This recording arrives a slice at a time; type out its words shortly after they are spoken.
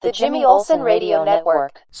The Jimmy Olsen Radio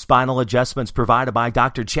Network. Spinal adjustments provided by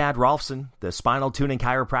Dr. Chad Rolfson. The Spinal Tuning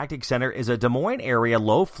Chiropractic Center is a Des Moines area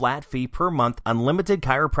low flat fee per month unlimited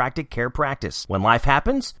chiropractic care practice. When life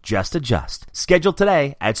happens, just adjust. Schedule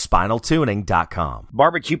today at spinaltuning.com.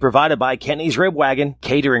 Barbecue provided by Kenny's Rib Wagon.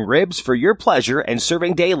 Catering ribs for your pleasure and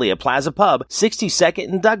serving daily at Plaza Pub, 62nd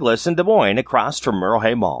and Douglas in Des Moines across from Merle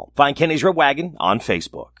Hay Mall. Find Kenny's Rib Wagon on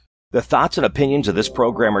Facebook. The thoughts and opinions of this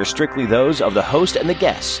program are strictly those of the host and the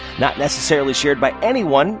guests, not necessarily shared by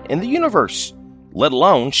anyone in the universe, let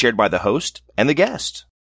alone shared by the host and the guest.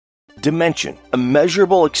 Dimension, a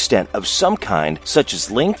measurable extent of some kind, such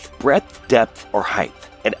as length, breadth, depth, or height,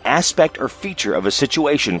 an aspect or feature of a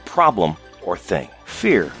situation, problem, or thing.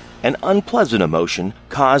 Fear, an unpleasant emotion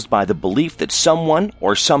caused by the belief that someone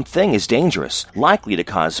or something is dangerous, likely to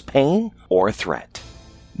cause pain or threat.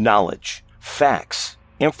 Knowledge, facts,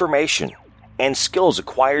 information, and skills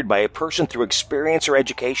acquired by a person through experience or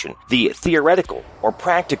education, the theoretical or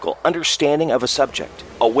practical understanding of a subject,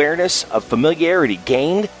 awareness of familiarity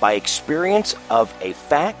gained by experience of a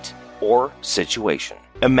fact or situation.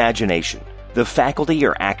 Imagination, the faculty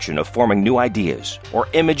or action of forming new ideas, or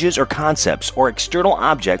images or concepts or external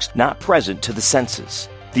objects not present to the senses.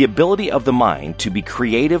 The ability of the mind to be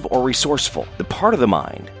creative or resourceful, the part of the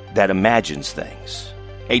mind that imagines things.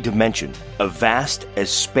 A dimension, as vast as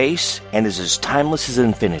space and is as timeless as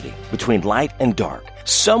infinity, between light and dark,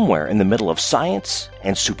 somewhere in the middle of science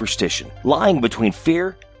and superstition, lying between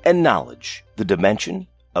fear and knowledge, the dimension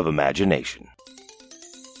of imagination.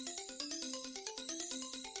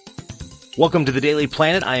 Welcome to the Daily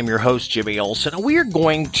Planet. I am your host, Jimmy Olsen. We are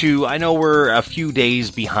going to, I know we're a few days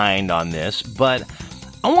behind on this, but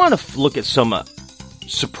I want to look at some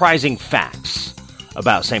surprising facts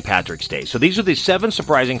about St. Patrick's Day. So these are the 7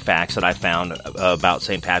 surprising facts that I found about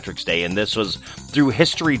St. Patrick's Day, and this was through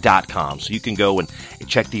history.com, so you can go and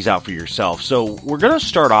check these out for yourself. So we're going to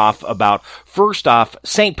start off first off,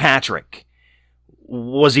 St. Patrick.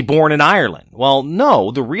 Was he born in Ireland? Well,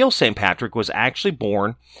 no, the real St. Patrick was actually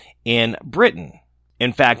born in Britain.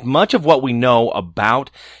 In fact, much of what we know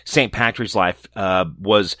about St. Patrick's life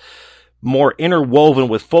was more interwoven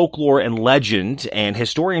with folklore and legend, and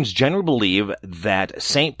historians generally believe that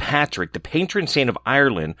St. Patrick, the patron saint of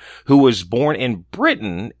Ireland, who was born in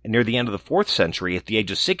Britain near the end of the 4th century at the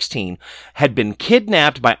age of 16, had been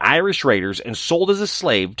kidnapped by Irish raiders and sold as a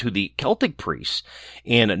slave to the Celtic priests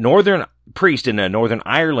in Northern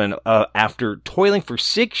Ireland. After toiling for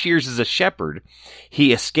 6 years as a shepherd,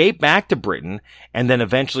 he escaped back to Britain and then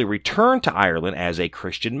eventually returned to Ireland as a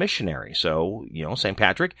Christian missionary. So, St.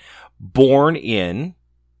 Patrick, born in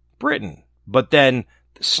Britain. But then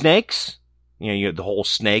snakes, you had the whole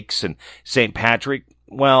snakes and St. Patrick.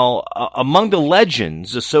 Well, among the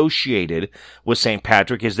legends associated with St.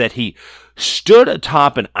 Patrick is that he stood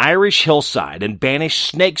atop an Irish hillside and banished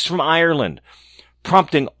snakes from Ireland,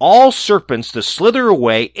 prompting all serpents to slither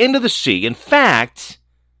away into the sea. In fact,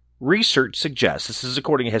 research suggests, this is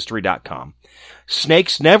according to history.com,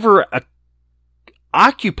 snakes never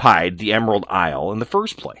occupied the Emerald Isle in the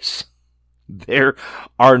first place. There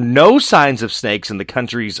are no signs of snakes in the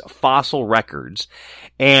country's fossil records,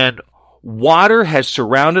 and water has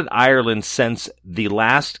surrounded Ireland since the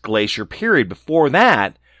last glacier period. Before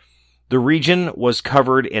that, the region was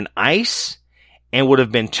covered in ice and would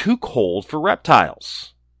have been too cold for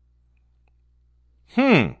reptiles.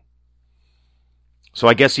 So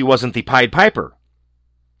I guess he wasn't the Pied Piper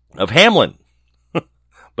of Hamelin.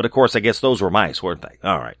 But of course, I guess those were mice, weren't they?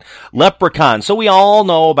 All right. Leprechaun. So we all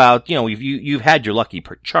know about, you've had your Lucky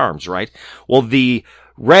Charms, right? Well, the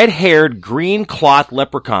red-haired, green-cloth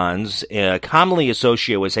leprechauns, commonly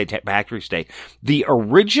associated with St. Patrick's Day. The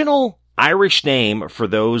original Irish name for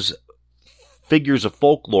those figures of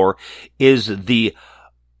folklore is the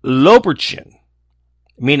Lobberchin,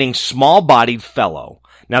 meaning small-bodied fellow.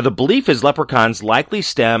 Now, the belief is leprechauns likely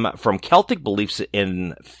stem from Celtic beliefs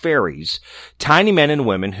in fairies, tiny men and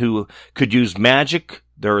women who could use magic,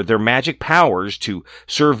 their magic powers to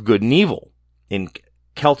serve good and evil. In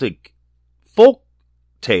Celtic folk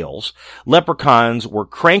tales, leprechauns were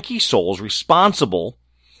cranky souls responsible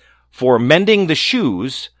for mending the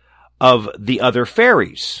shoes of the other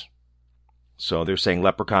fairies. So they're saying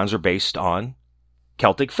leprechauns are based on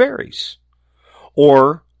Celtic fairies.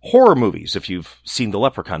 Or horror movies, if you've seen the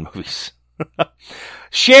Leprechaun movies.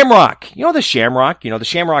 Shamrock. You know the Shamrock? You know the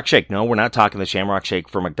Shamrock Shake. No, we're not talking the Shamrock Shake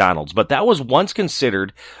for McDonald's, but that was once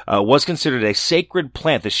considered a sacred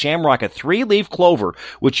plant. The shamrock, a 3-leaf clover,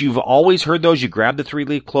 which you've always heard those. You grab the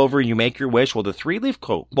 3-leaf clover and you make your wish. Well, the 3-leaf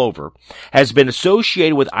clover has been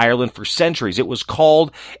associated with Ireland for centuries. It was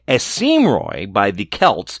called Esimroy by the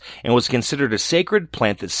Celts and was considered a sacred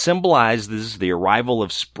plant that symbolizes the arrival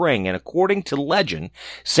of spring. And according to legend,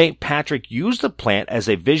 St. Patrick used the plant as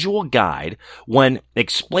a visual guide when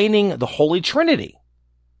explaining the Holy Trinity.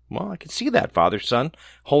 Well, I can see that, Father, Son,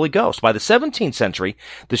 Holy Ghost. By the 17th century,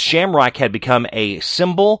 the shamrock had become a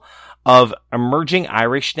symbol of emerging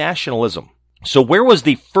Irish nationalism. So where was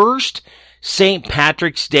the first St.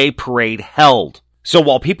 Patrick's Day parade held? So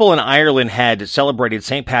while people in Ireland had celebrated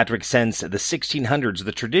St. Patrick since the 1600s,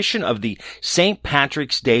 the tradition of the St.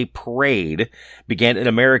 Patrick's Day parade began in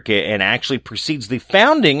America and actually precedes the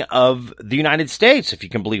founding of the United States, if you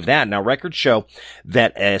can believe that. Now, records show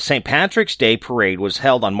that a St. Patrick's Day parade was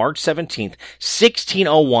held on March 17th,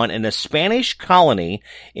 1601 in a Spanish colony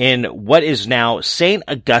in what is now St.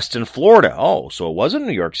 Augustine, Florida. Oh, so it wasn't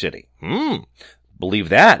New York City. Believe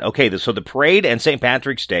that. Okay, so the parade and St.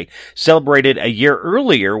 Patrick's Day, celebrated a year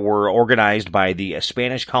earlier, were organized by the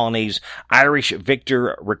Spanish colony's Irish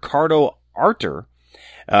victor Ricardo Arter.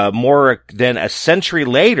 More than a century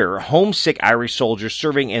later, homesick Irish soldiers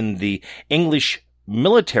serving in the English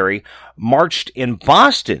military marched in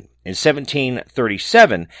Boston in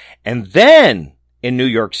 1737, and then in New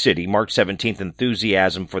York City, March 17th,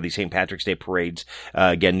 enthusiasm for the St. Patrick's Day parades,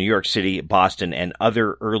 again, New York City, Boston, and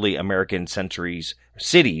other early American cities,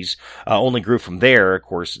 only grew from there. Of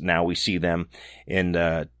course, now we see them in,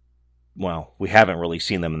 we haven't really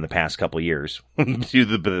seen them in the past couple of years due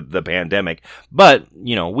to the pandemic, but,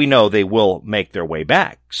 we know they will make their way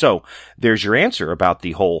back. So there's your answer about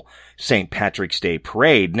the whole St. Patrick's Day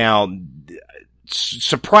parade. Now,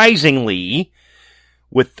 surprisingly,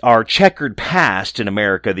 with our checkered past in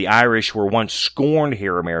America, the Irish were once scorned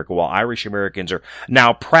here in America, while Irish Americans are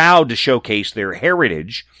now proud to showcase their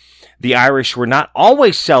heritage. The Irish were not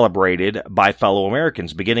always celebrated by fellow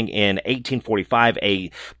Americans. Beginning in 1845,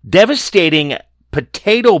 a devastating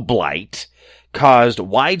potato blight caused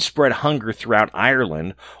widespread hunger throughout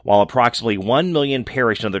Ireland, while approximately 1 million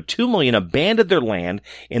perished and another 2 million abandoned their land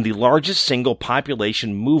in the largest single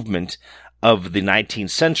population movement of the 19th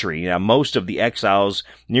century. Now, most of the exiles,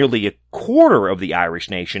 nearly a quarter of the Irish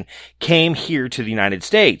nation, came here to the United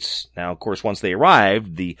States. Now, of course, once they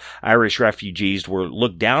arrived, the Irish refugees were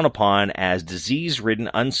looked down upon as disease-ridden,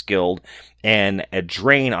 unskilled, and a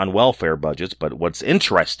drain on welfare budgets. But what's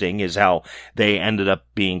interesting is how they ended up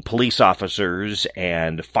being police officers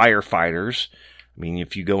and firefighters. I mean,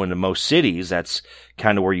 if you go into most cities, that's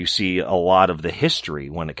kind of where you see a lot of the history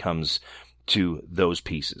when it comes to those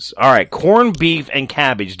pieces. All right, corned beef and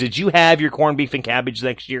cabbage. Did you have your corned beef and cabbage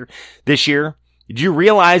this year? Did you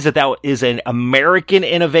realize that is an American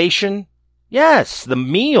innovation? Yes, the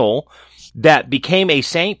meal that became a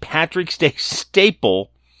St. Patrick's Day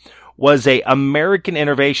staple was an American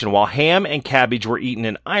innovation. While ham and cabbage were eaten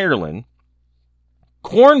in Ireland,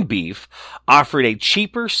 corned beef offered a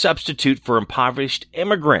cheaper substitute for impoverished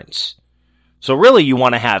immigrants. So really, you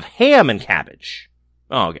want to have ham and cabbage.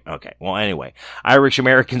 Oh, okay. Well, anyway, Irish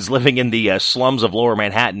Americans living in the slums of Lower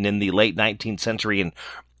Manhattan in the late 19th century and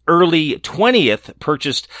early 20th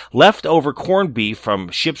purchased leftover corned beef from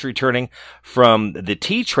ships returning from the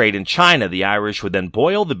tea trade in China. The Irish would then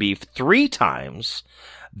boil the beef 3 times,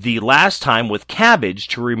 the last time with cabbage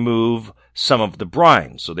to remove some of the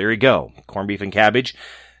brine. So there you go. Corned beef and cabbage.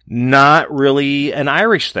 Not really an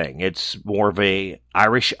Irish thing. It's more of a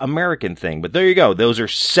Irish American thing. But there you go. Those are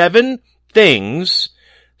 7 things,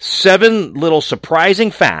 7 little surprising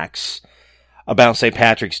facts about St.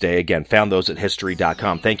 Patrick's Day. Again, found those at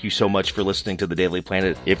history.com. Thank you so much for listening to the Daily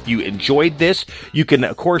Planet. If you enjoyed this, you can,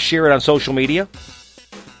 of course, share it on social media.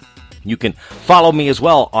 You can follow me as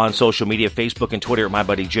well on social media, Facebook and Twitter at My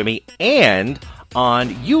Buddy Jimmy, and on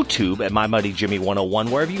YouTube at My Buddy Jimmy 101.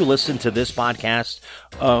 Wherever you listen to this podcast,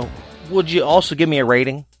 would you also give me a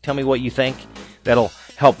rating? Tell me what you think. That'll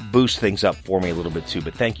help boost things up for me a little bit too.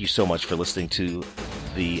 But thank you so much for listening to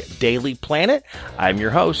the Daily Planet. I'm your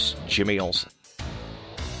host, Jimmy Olsen.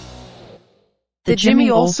 The Jimmy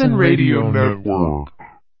Olsen Radio Network.